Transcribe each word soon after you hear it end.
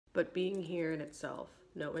But being here in itself,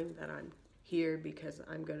 knowing that I'm here because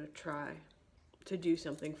I'm gonna try to do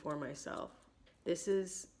something for myself, this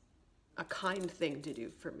is a kind thing to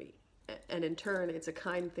do for me. And in turn, it's a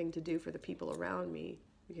kind thing to do for the people around me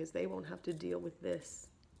because they won't have to deal with this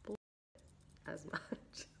as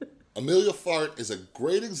much. Emilia Fart is a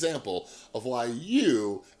great example of why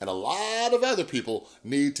you and a lot of other people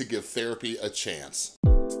need to give therapy a chance.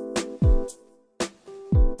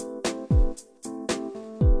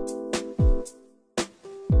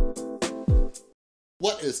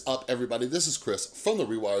 What is up, everybody? This is Chris from The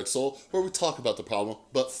Rewired Soul, where we talk about the problem,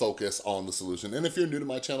 but focus on the solution. And if you're new to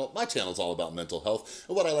my channel is all about mental health.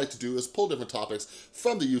 And what I like to do is pull different topics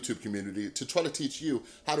from the YouTube community to try to teach you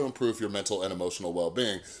how to improve your mental and emotional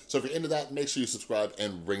well-being. So if you're into that, make sure you subscribe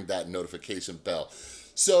and ring that notification bell.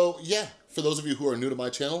 So yeah, for those of you who are new to my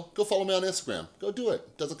channel, go follow me on Instagram. Go do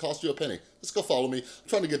it. Doesn't cost you a penny. Just go follow me. I'm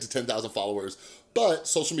trying to get to 10,000 followers. But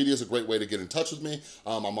social media is a great way to get in touch with me.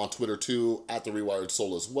 I'm on Twitter too, at The Rewired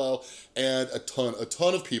Soul as well. And a ton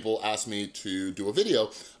of people asked me to do a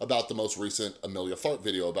video about the most recent Emilia Fart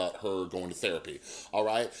video about her going to therapy, all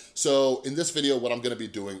right? So in this video, what I'm gonna be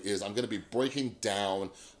doing is I'm gonna be breaking down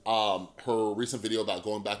her recent video about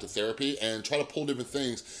going back to therapy and try to pull different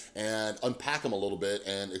things and unpack them a little bit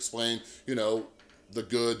and explain, you know, the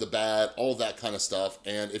good, the bad, all that kind of stuff.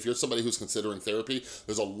 And if you're somebody who's considering therapy,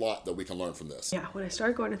 there's a lot that we can learn from this. Yeah, when I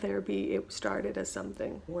started going to therapy, it started as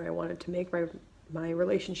something where I wanted to make my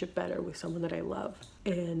relationship better with someone that I love.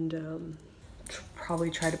 And probably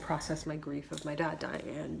try to process my grief of my dad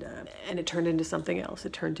dying. And it turned into something else.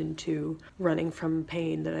 It turned into running from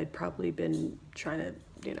pain that I'd probably been trying to,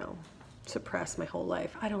 you know, suppress my whole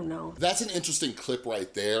life. I don't know. That's an interesting clip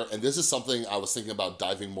right there, and this is something I was thinking about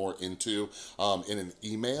diving more into in an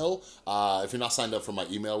email. If you're not signed up for my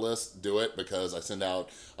email list, do it, because I send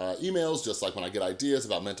out emails just like when I get ideas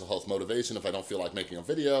about mental health motivation. If I don't feel like making a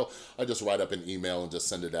video, I just write up an email and just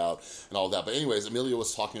send it out and all that. But anyways, Emilia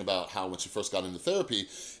was talking about how when she first got into therapy,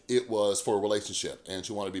 it was for a relationship, and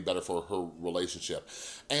she wanted to be better for her relationship.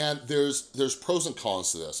 And there's pros and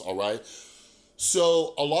cons to this, all right?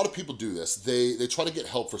 So a lot of people do this. They try to get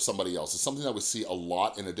help for somebody else. It's something that we see a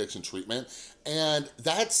lot in addiction treatment. And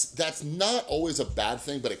that's not always a bad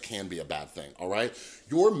thing, but it can be a bad thing, all right?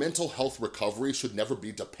 Your mental health recovery should never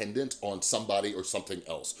be dependent on somebody or something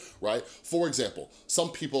else, right? For example,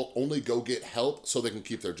 some people only go get help so they can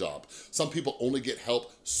keep their job. Some people only get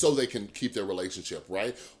help so they can keep their relationship,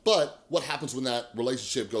 right? But what happens when that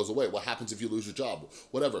relationship goes away? What happens if you lose your job?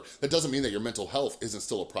 Whatever. That doesn't mean that your mental health isn't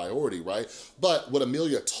still a priority, right? But what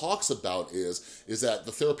Emilia talks about is that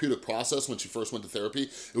the therapeutic process, when she first went to therapy,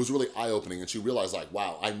 it was really eye-opening, and she realized, like,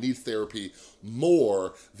 wow, I need therapy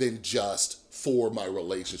more than just for my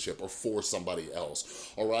relationship or for somebody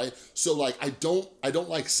else, all right? So like, I don't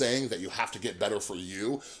like saying that you have to get better for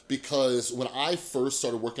you, because when I first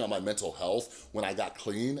started working on my mental health, when I got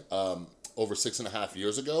clean over 6.5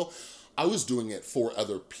 years ago, I was doing it for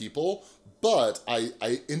other people, but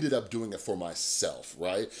I ended up doing it for myself,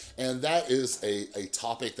 right? And that is a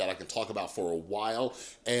topic that I can talk about for a while.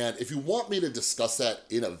 And if you want me to discuss that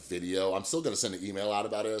in a video, I'm still gonna send an email out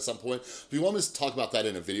about it at some point. If you want me to talk about that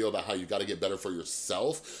in a video about how you gotta get better for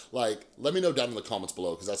yourself, like, let me know down in the comments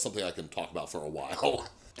below, because that's something I can talk about for a while.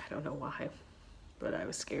 I don't know why, but I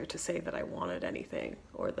was scared to say that I wanted anything,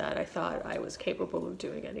 or that I thought I was capable of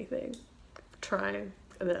doing anything, trying,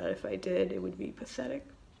 and that if I did, it would be pathetic.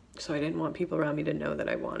 So I didn't want people around me to know that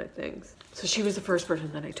I wanted things. So she was the first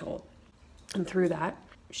person that I told. And through that,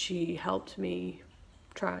 she helped me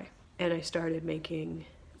try. And I started making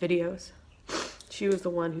videos. She was the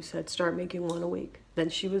one who said, start making 1 a week. Then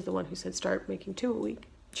she was the one who said, start making 2 a week.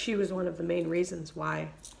 She was one of the main reasons why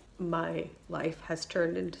my life has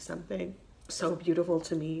turned into something so beautiful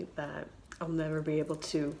to me that I'll never be able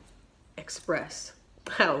to express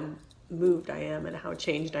how moved I am and how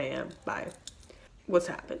changed I am by what's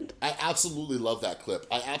happened. I absolutely love that clip.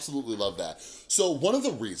 I absolutely love that. So one of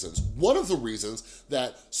the reasons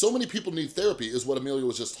that so many people need therapy is what Emilia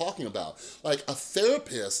was just talking about. Like, a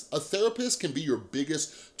therapist can be your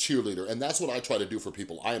biggest cheerleader, and that's what I try to do for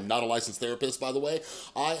people. I am not a licensed therapist, by the way.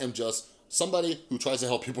 I am just somebody who tries to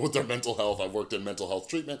help people with their mental health. I've worked in mental health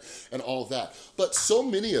treatment and all of that. But so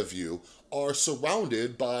many of you are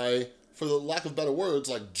surrounded by, for the lack of better words,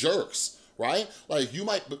 like jerks, right? Like, you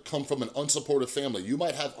might come from an unsupportive family. You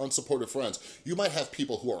might have unsupportive friends. You might have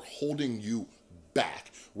people who are holding you back,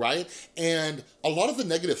 right? And a lot of the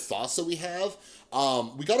negative thoughts that we have,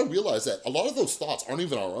 we gotta realize that a lot of those thoughts aren't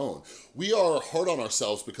even our own. We are hard on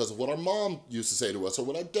ourselves because of what our mom used to say to us, or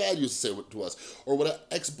what our dad used to say to us, or what an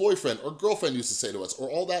ex-boyfriend or girlfriend used to say to us, or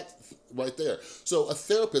all that right there. So a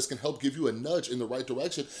therapist can help give you a nudge in the right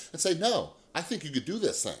direction and say, no, I think you could do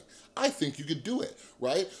this thing. I think you could do it,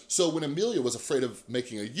 right? So when Emilia was afraid of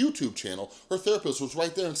making a YouTube channel, her therapist was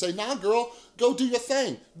right there and say, nah, girl, go do your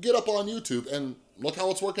thing. Get up on YouTube and look how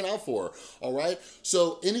it's working out for her, all right?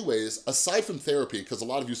 So anyways, aside from therapy, because a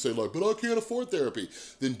lot of you say like, but I can't afford therapy,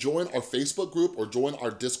 then join our Facebook group or join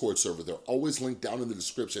our Discord server. They're always linked down in the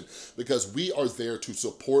description because we are there to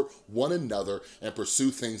support one another and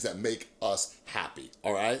pursue things that make us happy,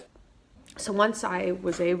 all right? So once I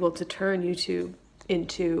was able to turn YouTube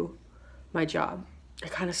into my job, I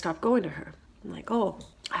kind of stopped going to her. I'm like, oh,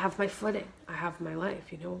 I have my footing. I have my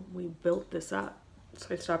life, you know, we built this up. So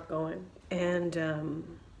I stopped going. And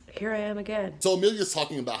here I am again. So Emilia's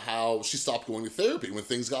talking about how she stopped going to therapy when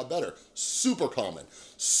things got better. Super common,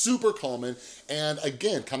 super common. And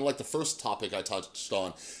again, kind of like the first topic I touched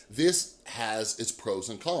on, this has its pros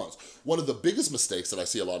and cons. One of the biggest mistakes that I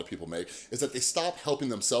see a lot of people make is that they stop helping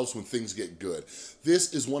themselves when things get good.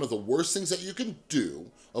 This is one of the worst things that you can do,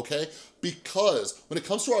 okay? Because when it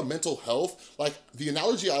comes to our mental health, like the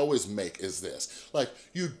analogy I always make is this, like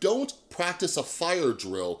you don't practice a fire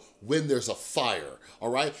drill when there's a fire,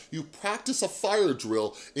 all right? You practice a fire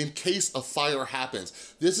drill in case a fire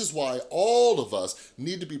happens. This is why all of us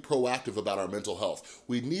need to be proactive about our mental health.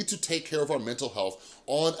 We need to take care of our mental health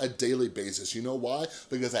on a daily basis. You know why?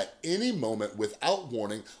 Because at any moment, without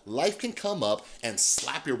warning, life can come up and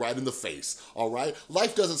slap you right in the face, all right?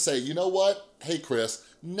 Life doesn't say, you know what? Hey, Chris,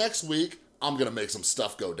 next week, I'm gonna make some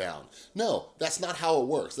stuff go down. No, that's not how it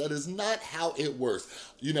works. That is not how it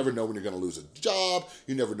works. You never know when you're gonna lose a job.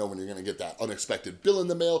 You never know when you're gonna get that unexpected bill in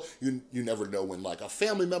the mail. You never know when like a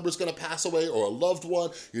family member's gonna pass away or a loved one.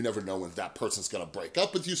 You never know when that person's gonna break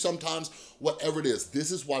up with you sometimes. Whatever it is, this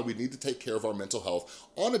is why we need to take care of our mental health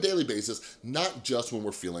on a daily basis, not just when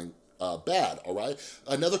we're feeling bad, all right?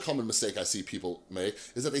 Another common mistake I see people make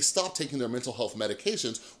is that they stop taking their mental health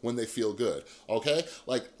medications when they feel good, okay?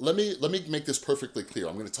 Like, let me make this perfectly clear.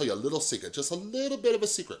 I'm gonna tell you a little secret, just a little bit of a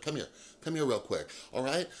secret. Come here real quick, all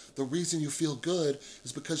right? The reason you feel good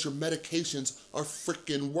is because your medications are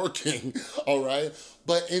freaking working, all right?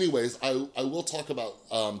 But anyways, I will talk about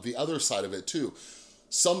the other side of it too.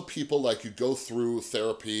 Some people, like, you go through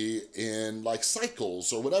therapy in like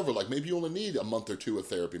cycles or whatever. Like maybe you only need a month or two of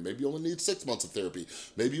therapy. Maybe you only need 6 months of therapy.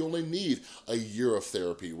 Maybe you only need a year of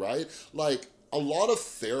therapy, right? Like a lot of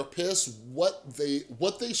therapists, what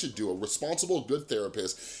they should do, a responsible, good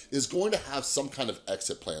therapist, is going to have some kind of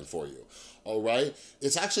exit plan for you, all right?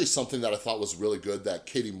 It's actually something that I thought was really good that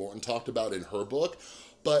Katie Morton talked about in her book.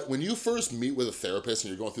 But when you first meet with a therapist and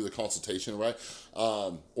you're going through the consultation, right?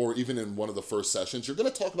 Or even in one of the first sessions, you're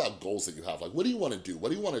gonna talk about goals that you have. Like, what do you wanna do?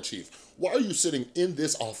 What do you wanna achieve? Why are you sitting in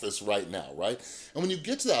this office right now, right? And when you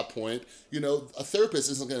get to that point, you know, a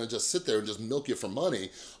therapist isn't gonna just sit there and just milk you for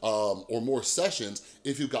money or more sessions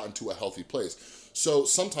if you've gotten to a healthy place. So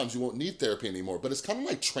sometimes you won't need therapy anymore, but it's kind of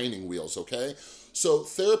like training wheels, okay? So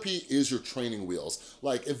therapy is your training wheels.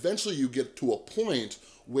 Like eventually you get to a point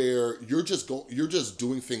where you're just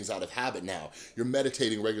doing things out of habit now. You're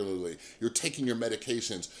meditating regularly, you're taking your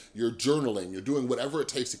medications, you're journaling, you're doing whatever it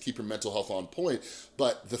takes to keep your mental health on point,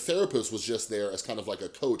 but the therapist was just there as kind of like a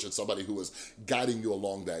coach and somebody who was guiding you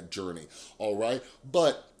along that journey, all right?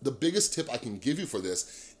 But the biggest tip I can give you for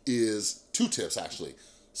this is 2 tips actually: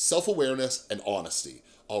 self-awareness and honesty.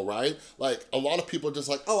 All right? Like a lot of people are just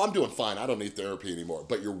like, oh, I'm doing fine, I don't need therapy anymore,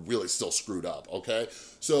 but you're really still screwed up, okay?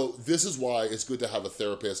 So this is why it's good to have a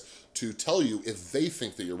therapist to tell you if they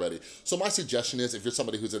think that you're ready. So my suggestion is, if you're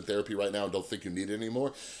somebody who's in therapy right now and don't think you need it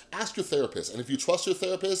anymore, ask your therapist. And if you trust your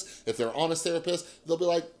therapist, if they're an honest therapist, they'll be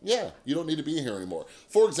like, yeah, you don't need to be here anymore.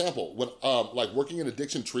 For example, when like working in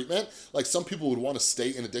addiction treatment, like some people would want to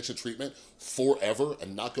stay in addiction treatment forever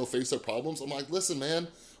and not go face their problems. I'm like, listen, man,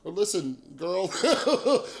 or listen, girl,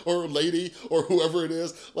 or lady, or whoever it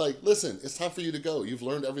is, like, listen, it's time for you to go. You've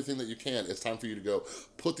learned everything that you can. It's time for you to go.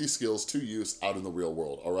 Put these skills to use out in the real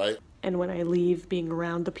world, all right? And when I leave being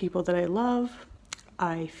around the people that I love,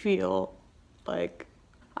 I feel like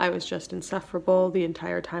I was just insufferable the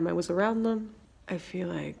entire time I was around them. I feel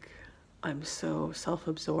like I'm so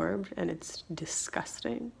self-absorbed and it's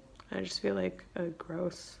disgusting. I just feel like a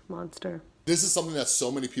gross monster. This is something that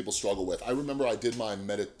so many people struggle with. I remember I did my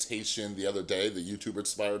meditation the other day, the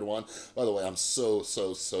YouTuber-inspired one. By the way, I'm so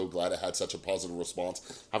glad I had such a positive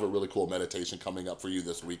response. I have a really cool meditation coming up for you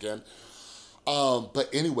this weekend. But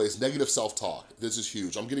anyways, negative self-talk. This is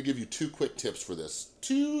huge. I'm gonna give you 2 quick tips for this.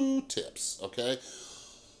 2 tips, okay?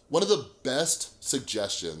 One of the best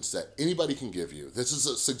suggestions that anybody can give you, this is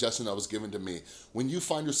a suggestion that was given to me, when you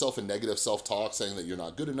find yourself in negative self-talk, saying that you're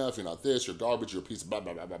not good enough, you're not this, you're garbage, you're a piece of blah,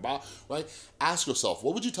 blah, blah, blah, blah, right? Ask yourself,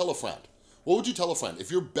 what would you tell a friend? What would you tell a friend?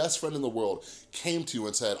 If your best friend in the world came to you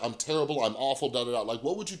and said, I'm terrible, I'm awful, da da da, like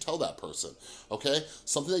what would you tell that person, okay?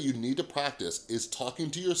 Something that you need to practice is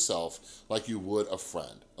talking to yourself like you would a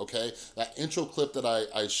friend, okay? That intro clip that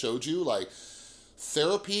I showed you, like,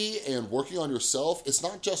 therapy and working on yourself, it's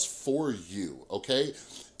not just for you, okay?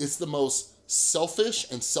 It's the most selfish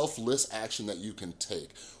and selfless action that you can take.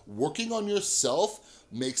 Working on yourself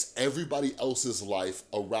makes everybody else's life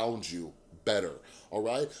around you better, all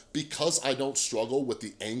right? Because I don't struggle with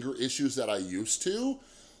the anger issues that I used to,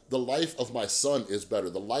 the life of my son is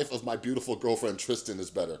better. The life of my beautiful girlfriend, Tristan,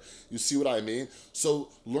 is better. You see what I mean? So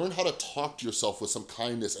learn how to talk to yourself with some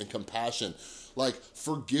kindness and compassion. Like,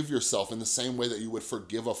 forgive yourself in the same way that you would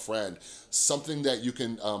forgive a friend. Something that you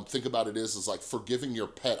can think about it is like forgiving your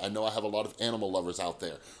pet. I know I have a lot of animal lovers out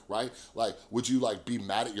there, right? Like, would you like be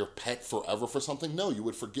mad at your pet forever for something? No, you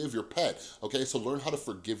would forgive your pet, okay? So learn how to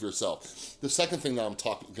forgive yourself. The second thing that I'm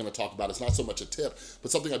gonna talk about is not so much a tip, but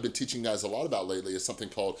something I've been teaching guys a lot about lately is something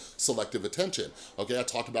called selective attention, okay? I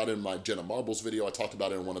talked about it in my Jenna Marbles video. I talked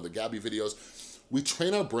about it in one of the Gabby videos. We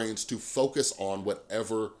train our brains to focus on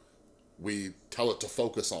whatever we tell it to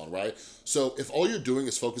focus on, right? So if all you're doing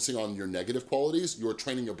is focusing on your negative qualities, you're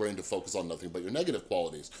training your brain to focus on nothing but your negative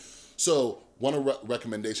qualities. So one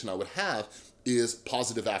recommendation I would have is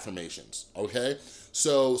positive affirmations, okay?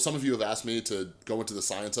 So some of you have asked me to go into the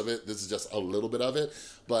science of it. This is just a little bit of it,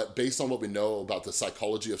 but based on what we know about the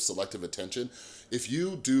psychology of selective attention, if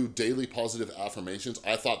you do daily positive affirmations,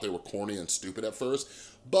 I thought they were corny and stupid at first,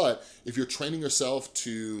 but if you're training yourself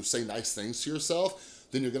to say nice things to yourself,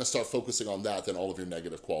 then you're gonna start focusing on that than all of your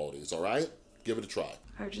negative qualities, all right? Give it a try.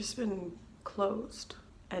 I've just been closed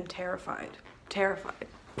and terrified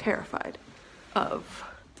of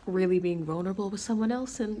really being vulnerable with someone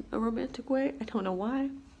else in a romantic way. I don't know why.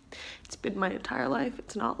 It's been my entire life.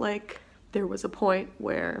 It's not like there was a point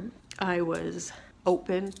where I was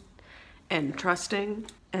open and trusting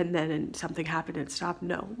and then something happened and it stopped.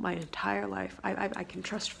 No, my entire life. I can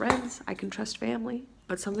trust friends, I can trust family,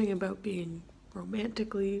 but something about being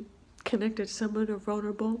romantically connected to someone or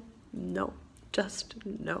vulnerable, no, just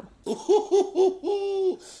no.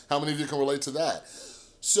 How many of you can relate to that?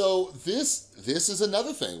 So this is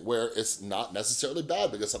another thing where it's not necessarily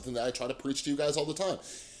bad, because something that I try to preach to you guys all the time.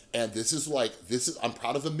 And I'm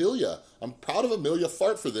proud of Emilia. I'm proud of Emilia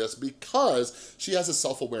Fart for this, because she has a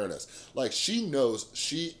self-awareness. Like, she knows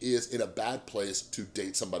she is in a bad place to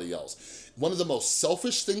date somebody else. One of the most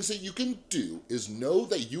selfish things that you can do is know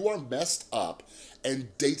that you are messed up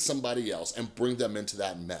and date somebody else and bring them into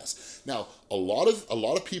that mess. Now, a lot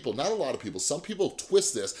of people, not a lot of people, some people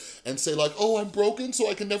twist this and say like, oh, I'm broken, so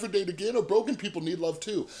I can never date again, or broken people need love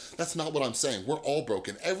too. That's not what I'm saying. We're all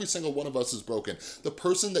broken. Every single one of us is broken. The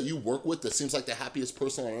person that you work with that seems like the happiest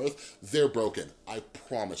person on earth, they're broken. I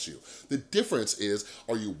promise you. The difference is,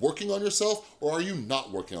 are you working on yourself or are you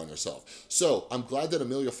not working on yourself? So I'm glad that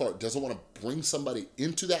Emilia Fart doesn't want to bring somebody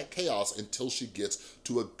into that chaos until she gets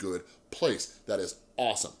to a good place. That is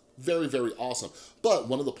awesome. Very, very awesome. But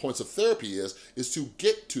one of the points of therapy is to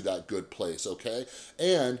get to that good place, okay?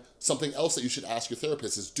 And something else that you should ask your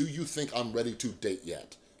therapist is, do you think I'm ready to date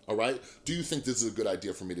yet? All right? Do you think this is a good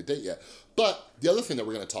idea for me to date yet? But the other thing that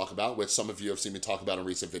we're gonna talk about, which some of you have seen me talk about in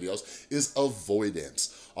recent videos, is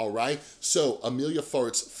avoidance, all right? So Emilia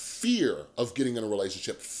Fart's fear of getting in a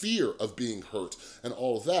relationship, fear of being hurt, and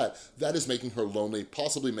all of that, that is making her lonely,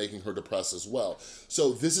 possibly making her depressed as well.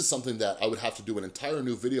 So this is something that I would have to do an entire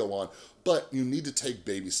new video on, but you need to take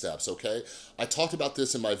baby steps, okay? I talked about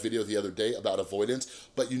this in my video the other day about avoidance,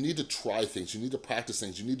 but you need to try things, you need to practice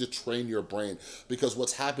things, you need to train your brain, because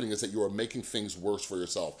what's happening is that you are making things worse for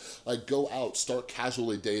yourself. Like, go out, start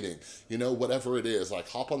casually dating, you know, whatever it is, like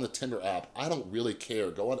hop on the Tinder app, I don't really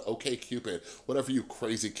care, go on OkCupid, whatever you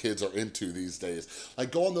crazy kids are into these days.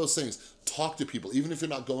 Like, go on those things, talk to people, even if you're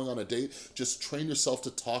not going on a date, just train yourself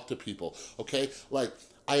to talk to people, okay? Like,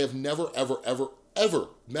 I have never, ever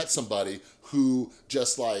met somebody who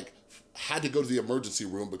just like had to go to the emergency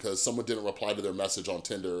room because someone didn't reply to their message on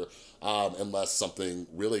Tinder unless something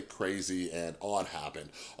really crazy and odd happened,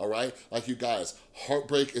 all right? Like, you guys,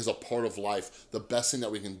 heartbreak is a part of life. The best thing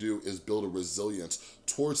that we can do is build a resilience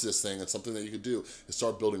towards this thing, and something that you can do is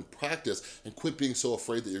start building practice and quit being so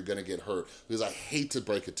afraid that you're gonna get hurt, because I hate to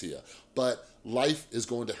break it to you, but life is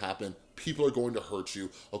going to happen. People are going to hurt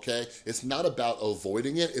you, okay? It's not about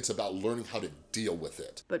avoiding it, it's about learning how to deal with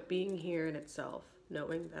it. But being here in itself,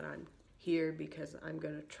 knowing that I'm here because I'm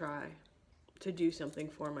gonna try to do something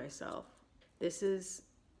for myself, this is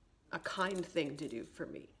a kind thing to do for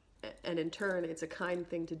me. And in turn, it's a kind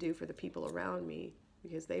thing to do for the people around me,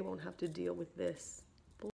 because they won't have to deal with this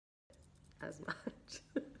as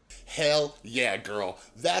much. Hell yeah, girl.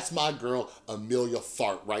 That's my girl, Emilia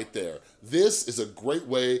Fart, right there. This is a great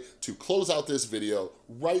way to close out this video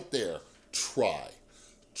right there. Try,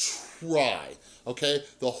 okay?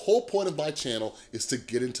 The whole point of my channel is to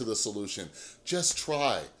get into the solution. Just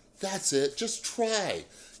try. That's it, just try.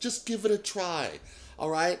 Just give it a try, all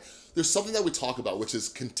right? There's something that we talk about, which is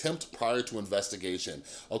contempt prior to investigation,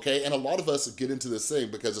 okay? And a lot of us get into this thing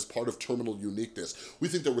because it's part of terminal uniqueness. We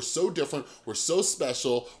think that we're so different, we're so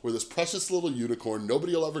special, we're this precious little unicorn,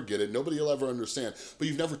 nobody will ever get it, nobody will ever understand, but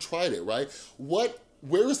you've never tried it, right?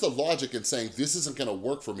 Where is the logic in saying this isn't gonna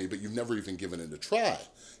work for me, but you've never even given it a try?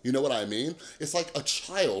 You know what I mean? It's like a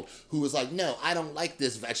child who is like, no, I don't like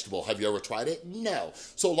this vegetable. Have you ever tried it? No.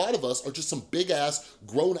 So a lot of us are just some big ass,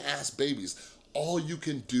 grown ass babies. All you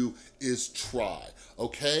can do is try,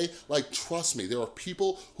 okay? Like, trust me, there are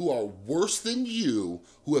people who are worse than you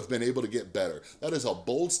who have been able to get better. That is a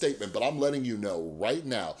bold statement, but I'm letting you know right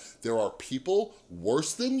now, there are people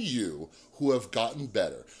worse than you who have gotten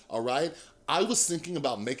better, all right? I was thinking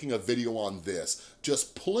about making a video on this,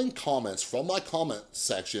 just pulling comments from my comment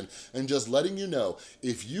section and just letting you know,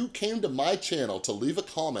 if you came to my channel to leave a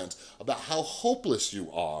comment about how hopeless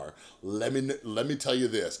you are, let me tell you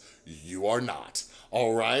this, you are not,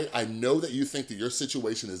 all right? I know that you think that your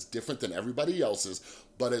situation is different than everybody else's,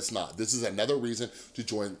 but it's not. This is another reason to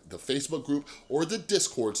join the Facebook group or the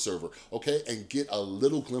Discord server, okay? And get a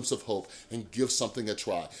little glimpse of hope and give something a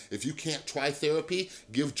try. If you can't try therapy,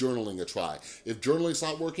 give journaling a try. If journaling's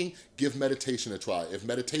not working, give meditation a try. If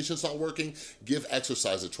meditation's not working, give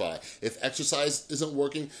exercise a try. If exercise isn't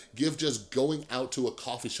working, give just going out to a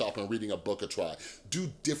coffee shop and reading a book a try.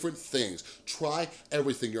 Do different things. Try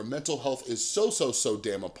everything. Your mental health is so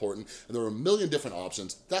damn important, and there are a million different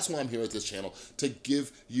options. That's why I'm here at this channel, to give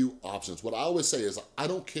you options. What I always say is, I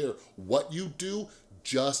don't care what you do,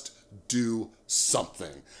 just do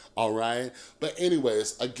something, all right? But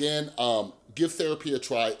anyways, again, give therapy a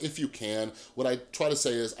try if you can. What I try to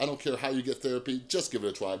say is, I don't care how you get therapy, just give it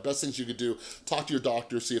a try. Best things you could do, talk to your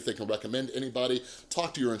doctor, see if they can recommend anybody,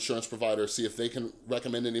 talk to your insurance provider, see if they can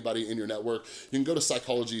recommend anybody in your network. You can go to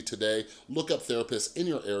Psychology Today, look up therapists in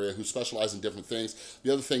your area who specialize in different things.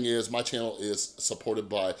 The other thing is, my channel is supported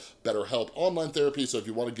by BetterHelp online therapy, so if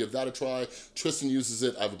you want to give that a try, Tristan uses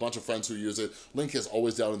it, I have a bunch of friends who use it. Link is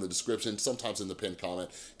always down in the description, sometimes in the pinned comment.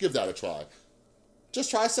 Give that a try.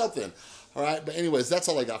 Just try something. All right, but anyways, that's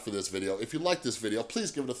all I got for this video. If you like this video,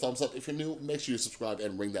 please give it a thumbs up. If you're new, make sure you subscribe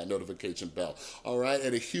and ring that notification bell. All right,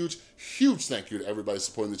 and a huge thank you to everybody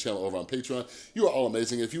supporting the channel over on Patreon. You are all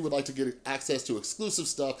amazing. If you would like to get access to exclusive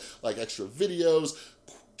stuff, like extra videos,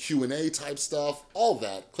 Q&A type stuff, all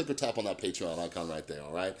that, click or tap on that Patreon icon right there,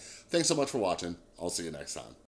 all right? Thanks so much for watching. I'll see you next time.